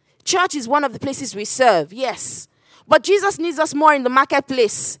 Church is one of the places we serve, yes. But Jesus needs us more in the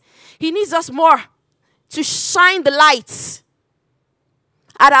marketplace. He needs us more to shine the light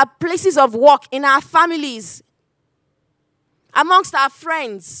at our places of work, in our families, amongst our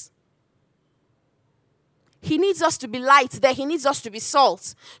friends. He needs us to be light there. He needs us to be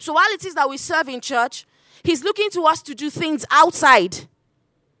salt. So while it is that we serve in church, he's looking to us to do things outside.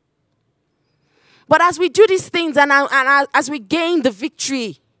 But as we do these things and as we gain the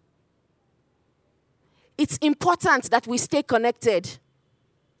victory, it's important that we stay connected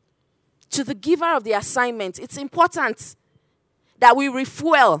to the giver of the assignment. It's important that we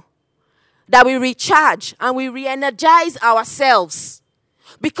refuel, that we recharge, and we re-energize ourselves,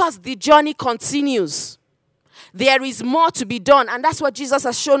 because the journey continues. There is more to be done. And that's what Jesus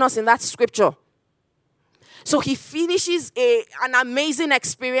has shown us in that scripture. So he finishes an amazing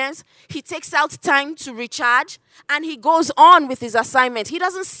experience. He takes out time to recharge. And he goes on with his assignment. He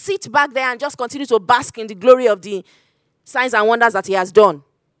doesn't sit back there and just continue to bask in the glory of the signs and wonders that he has done.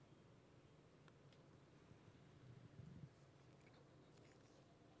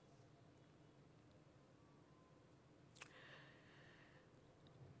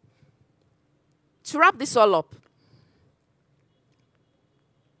 To wrap this all up,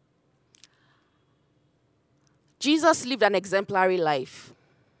 Jesus lived an exemplary life.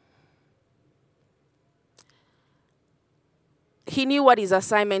 He knew what his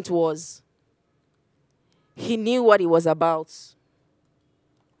assignment was. He knew what he was about.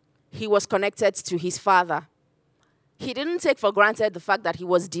 He was connected to his Father. He didn't take for granted the fact that he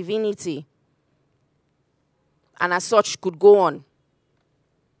was divinity, and as such could go on.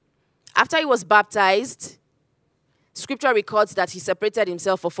 After he was baptized, Scripture records that he separated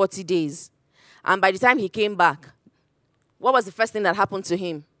himself for 40 days. And by the time he came back, what was the first thing that happened to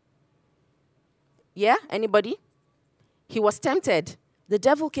him? Yeah? Anybody? He was tempted. The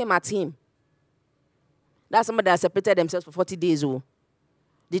devil came at him. That's somebody that separated themselves for 40 days. Oh.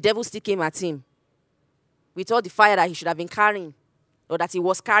 The devil still came at him with all the fire that he should have been carrying, or that he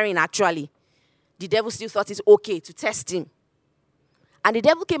was carrying actually. The devil still thought it's okay to test him. And the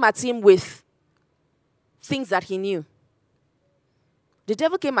devil came at him with things that he knew. The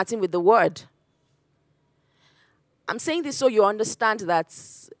devil came at him with the word. I'm saying this so you understand that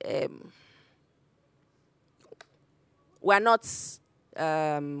we're not,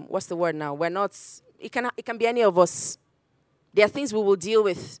 what's the word now? We're not, it can be any of us. There are things we will deal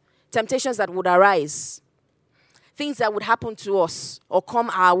with, temptations that would arise, things that would happen to us or come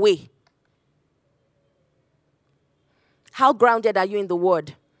our way. How grounded are you in the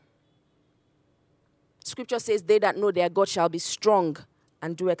word? Scripture says, they that know their God shall be strong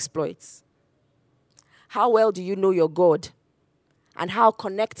and do exploits. How well do you know your God? And how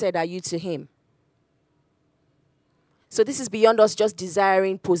connected are you to him? So this is beyond us just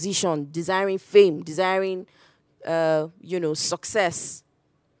desiring position, desiring fame, desiring, success.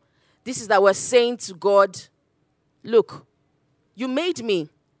 This is that we're saying to God, look, you made me.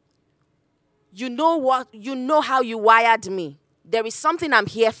 You know how you wired me. There is something I'm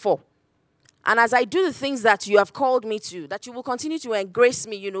here for. And as I do the things that you have called me to, that you will continue to embrace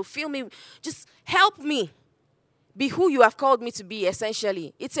me, fill me, just help me be who you have called me to be,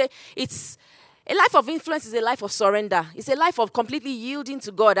 essentially. It's a life of influence is a life of surrender. It's a life of completely yielding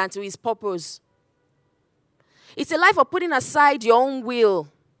to God and to his purpose. It's a life of putting aside your own will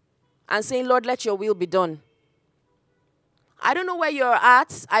and saying, Lord, let your will be done. I don't know where you're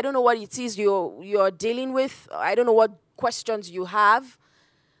at. I don't know what it is you're dealing with. I don't know what questions you have.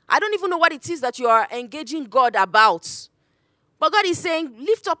 I don't even know what it is that you are engaging God about. But God is saying,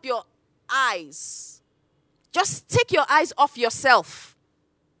 lift up your eyes. Just take your eyes off yourself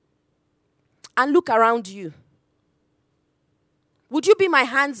and look around you. Would you be my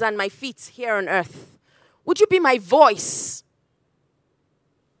hands and my feet here on earth? Would you be my voice?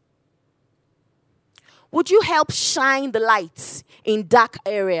 Would you help shine the light in dark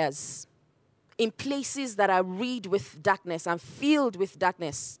areas, in places that are reed with darkness and filled with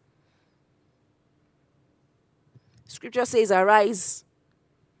darkness? Scripture says, arise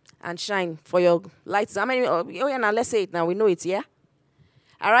and shine, for your light. Now let's say it now. We know it, yeah?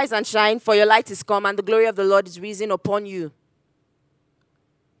 Arise and shine, for your light is come, and the glory of the Lord is risen upon you.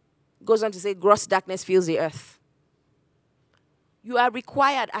 Goes on to say, gross darkness fills the earth. You are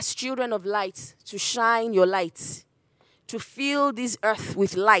required as children of light to shine your light, to fill this earth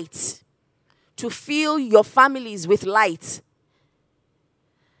with light, to fill your families with light,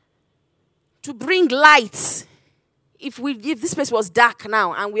 to bring light. If this place was dark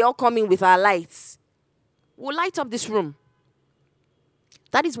now and we all come in with our lights, we'll light up this room.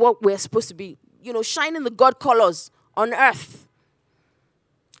 That is what we're supposed to be, shining the God colors on earth,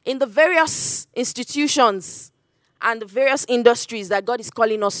 in the various institutions and the various industries that God is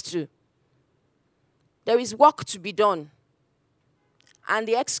calling us to. There is work to be done. And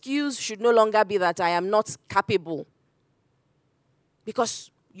the excuse should no longer be that I am not capable.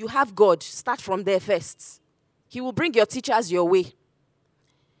 Because you have God. Start from there first. He will bring your teachers your way.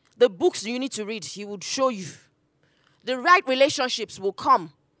 The books you need to read, he would show you. The right relationships will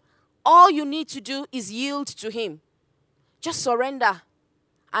come. All you need to do is yield to him. Just surrender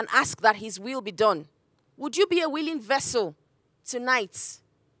and ask that his will be done. Would you be a willing vessel tonight?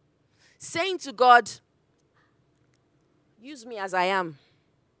 Saying to God, use me as I am.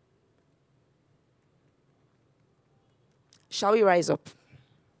 Shall we rise up?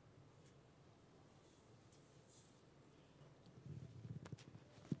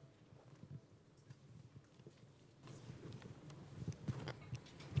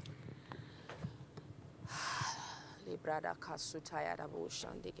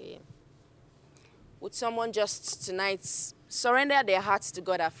 Would someone just tonight surrender their hearts to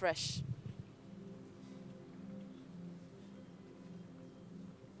God afresh?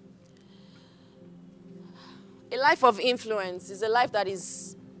 A life of influence is a life that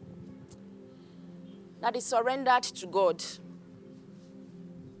is surrendered to God.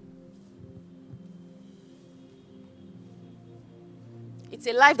 It's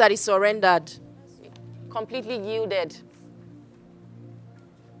a life that is surrendered, completely yielded.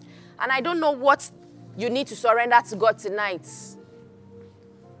 And I don't know what you need to surrender to God tonight.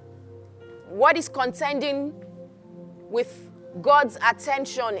 What is contending with God's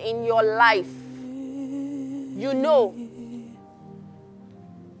attention in your life? You know.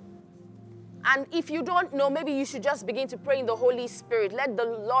 And if you don't know, maybe you should just begin to pray in the Holy Spirit. Let the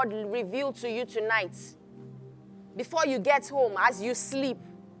Lord reveal to you tonight. Before you get home, as you sleep,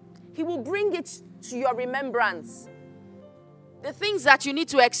 He will bring it to your remembrance. The things that you need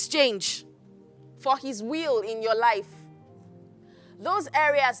to exchange for His will in your life. Those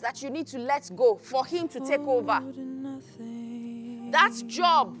areas that you need to let go for Him to take over. That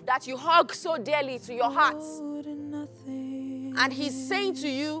job that you hug so dearly to your heart. And He's saying to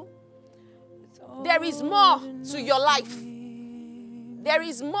you, there is more to your life. There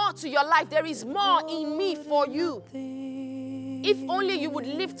is more to your life. There is more in me for you. If only you would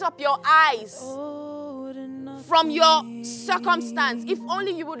lift up your eyes from your circumstance. If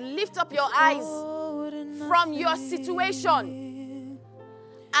only you would lift up your eyes from your situation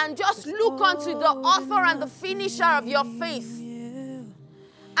and just look unto the author and the finisher of your faith.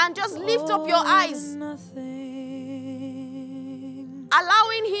 And just lift up your eyes,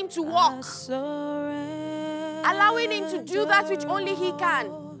 allowing Him to walk, allowing Him to do that which only He can.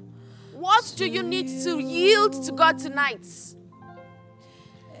 What do you need to yield to God tonight?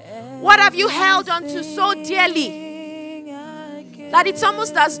 What have you held on to so dearly that it's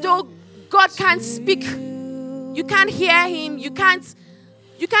almost as though God can't speak? You can't hear Him. You can't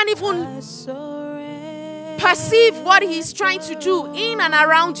even perceive what He's trying to do in and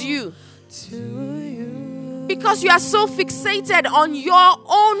around you. Because you are so fixated on your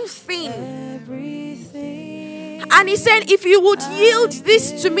own thing. And He said, if you would yield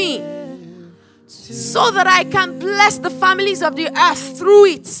this to me, so that I can bless the families of the earth through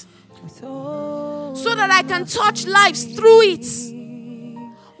it, so that I can touch lives through it,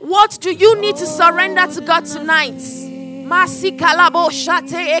 what do you need to surrender to God tonight? Masi kalabo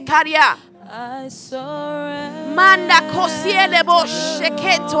shate ekaria. I surrender Manda kosielebo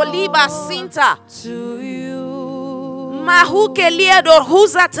sheketo liba sinta. to you. Mahuke liedo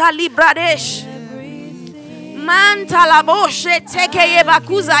huzata libradesh. Mantalaboshe tekeye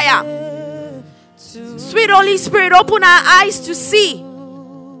bakuzaya. Sweet Holy Spirit, open our eyes to see.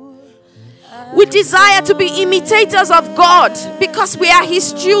 We desire to be imitators of God because we are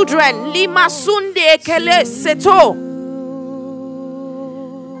His children. Lima sunde ekele seto.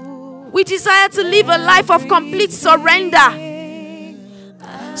 We desire to live a life of complete surrender.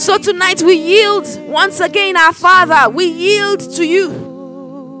 So tonight we yield once again, our Father. We yield to you.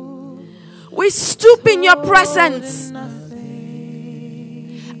 We stoop in your presence.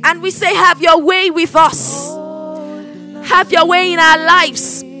 And we say, have your way with us. Have your way in our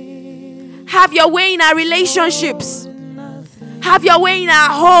lives. Have your way in our relationships. Have your way in our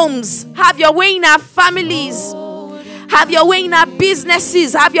homes. Have your way in our families. Have your way in our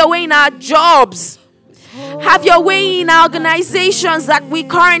businesses. Have your way in our jobs. Have your way in our organizations that we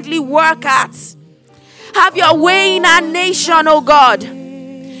currently work at. Have your way in our nation, oh God.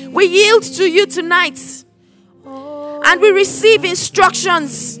 We yield to you tonight. And we receive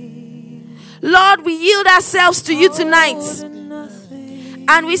instructions. Lord, we yield ourselves to you tonight.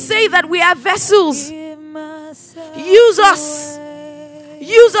 And we say that we are vessels. Use us.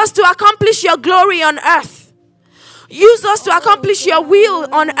 Use us to accomplish your glory on earth. Use us to accomplish your will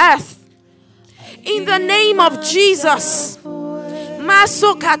on earth. In the name of Jesus.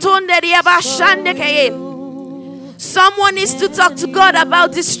 Someone needs to talk to God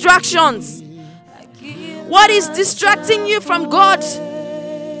about distractions. What is distracting you from God?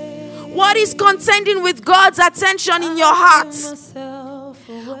 What is contending with God's attention in your heart?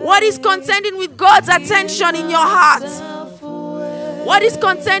 What is contending with God's attention in your heart? What is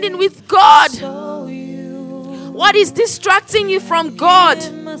contending with God? What is distracting you from God?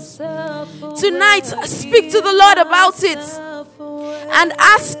 Tonight, speak to the Lord about it and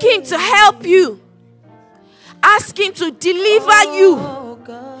ask Him to help you. Ask Him to deliver you.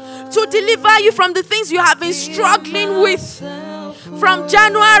 To deliver you from the things you have been struggling with. From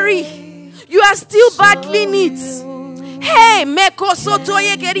January, you are still battling it. Hey, meko soto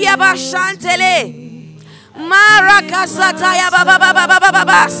ye geriaba shantele. Marakasataya baba baba baba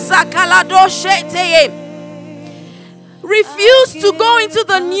baba sakalado sheteye. Refuse to go into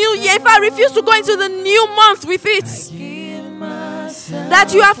the new year. If I refuse to go into the new month with it,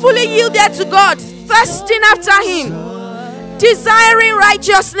 that you are fully yielded to God, thirsting after Him, desiring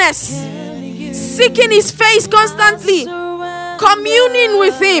righteousness, seeking His face constantly, communing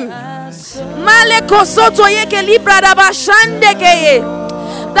with Him.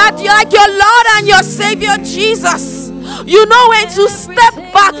 That like your Lord and your Savior Jesus, you know when to step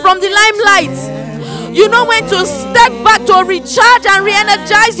back from the limelight. You know when to step back to recharge and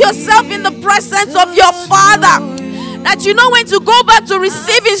re-energize yourself in the presence of your Father. That you know when to go back to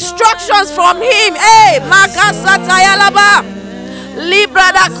receive instructions from Him. Hey, Makasatayalaba.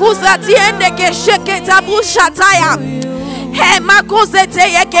 Libra da kuzatiende ke sheketa bushataya. Hey,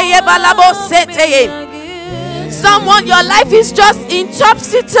 Makozeteye ke yebalabo seteye. Someone, your life is just in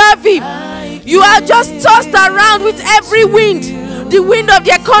topsy-turvy. You are just tossed around with every wind. The wind of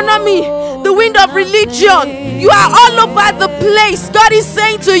the economy, the wind of religion. You are all over the place. God is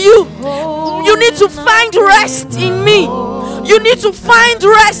saying to you, you need to find rest in me. You need to find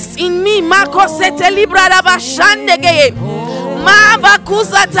rest in me.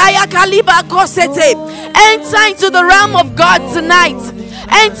 Enter into the realm of God tonight.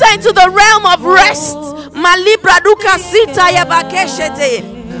 Enter into the realm of rest.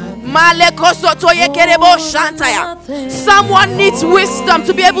 Someone needs wisdom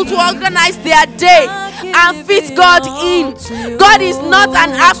to be able to organize their day and fit God in. God is not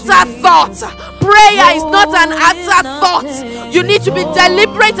an afterthought. Prayer is not an afterthought. You need to be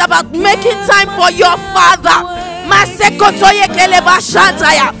deliberate about making time for your Father.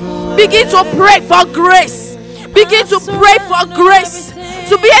 Begin to pray for grace. Begin to pray for grace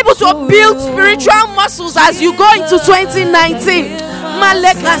to be able to build spiritual muscles as you go into 2019.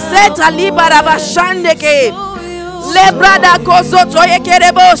 Maleka seta libaraba shandeke. Lebrada kosoto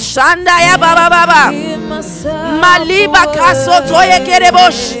yekerebo shanda ya baba baba. Maliba kasoto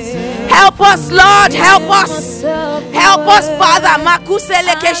yekerebo. Help us, Lord. Help us. Help us, Father.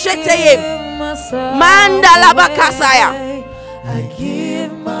 Makusele kesheteye. Manda labakasaya. I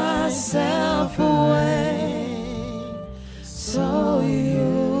give myself away so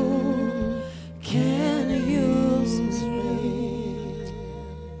you can use me.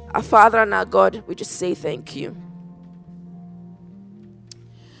 Our Father and our God, we just say thank you.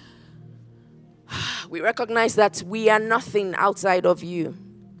 We recognize that we are nothing outside of you.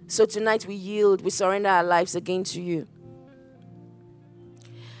 So tonight we yield, we surrender our lives again to you.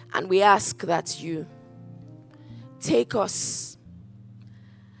 And we ask that you take us,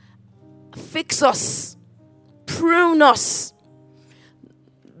 fix us, prune us.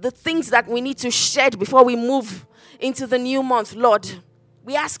 The things that we need to shed before we move into the new month, Lord.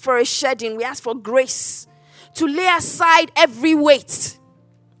 We ask for a shedding. We ask for grace to lay aside every weight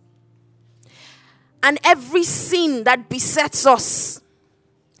and every sin that besets us.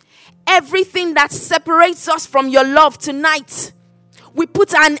 Everything that separates us from your love tonight, we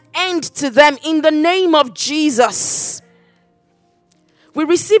put an end to them in the name of Jesus. We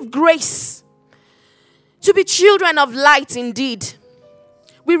receive grace to be children of light indeed.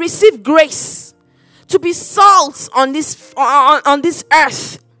 We receive grace to be salt on this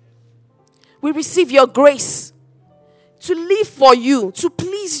earth. We receive your grace to live for you, to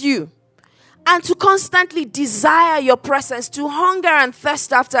please you, and to constantly desire your presence, to hunger and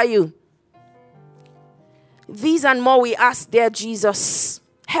thirst after you. These and more we ask, dear Jesus.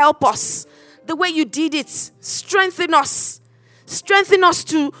 Help us the way you did it. Strengthen us. Strengthen us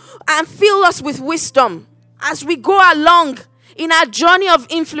to and fill us with wisdom as we go along in our journey of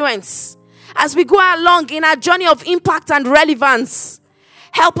influence. As we go along in our journey of impact and relevance.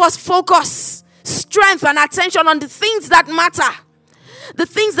 Help us focus strength and attention on the things that matter. The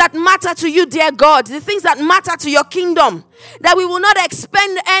things that matter to you, dear God. The things that matter to your kingdom. That we will not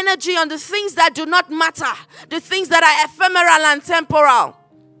expend energy on the things that do not matter. The things that are ephemeral and temporal.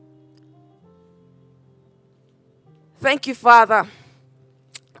 Thank you, Father.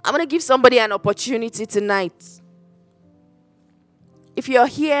 I'm going to give somebody an opportunity tonight. If you're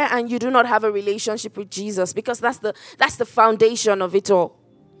here and you do not have a relationship with Jesus, because that's the foundation of it all.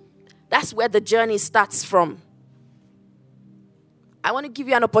 That's where the journey starts from. I want to give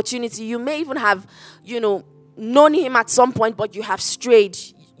you an opportunity. You may even have, known him at some point, but you have strayed.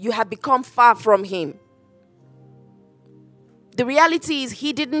 You have become far from him. The reality is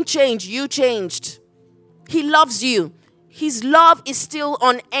he didn't change. You changed. He loves you. His love is still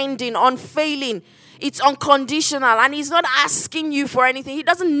unending, unfailing. It's unconditional. And he's not asking you for anything. He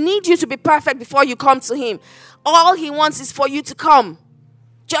doesn't need you to be perfect before you come to him. All he wants is for you to come.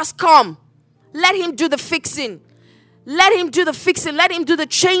 Just come. Let him do the fixing. Let him do the fixing. Let him do the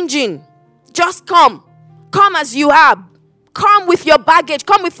changing. Just come. Come as you are. Come with your baggage.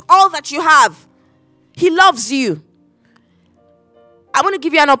 Come with all that you have. He loves you. I want to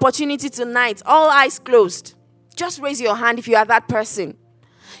give you an opportunity tonight. All eyes closed. Just raise your hand if you are that person.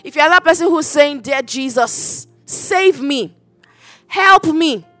 If you are that person who's saying, "Dear Jesus, save me. Help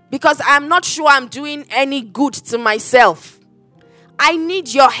me. Because I'm not sure I'm doing any good to myself. I need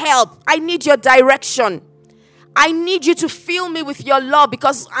your help. I need your direction. I need you to fill me with your love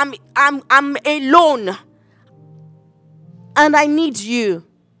because I'm alone. And I need you."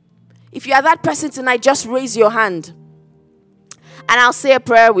 If you are that person tonight, just raise your hand. And I'll say a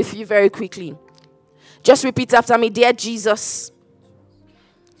prayer with you very quickly. Just repeat after me. "Dear Jesus,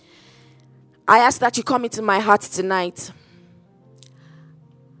 I ask that you come into my heart tonight.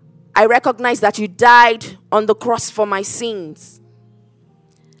 I recognize that you died on the cross for my sins.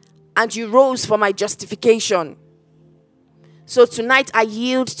 And you rose for my justification. So tonight I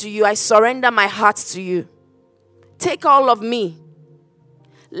yield to you. I surrender my heart to you. Take all of me.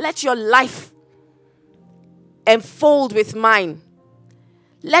 Let your life enfold with mine.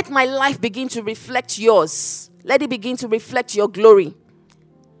 Let my life begin to reflect yours. Let it begin to reflect your glory.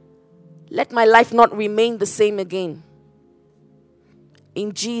 Let my life not remain the same again.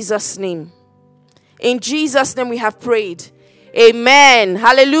 In Jesus' name. In Jesus' name we have prayed. Amen.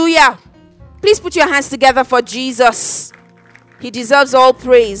 Hallelujah. Please put your hands together for Jesus. He deserves all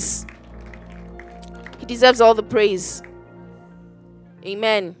praise. He deserves all the praise.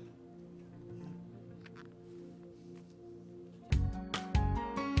 Amen.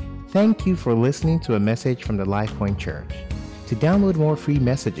 Thank you for listening to a message from the LifePoint Church. To download more free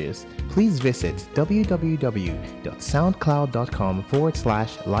messages, please visit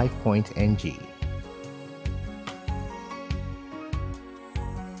www.soundcloud.com/LifePointNG.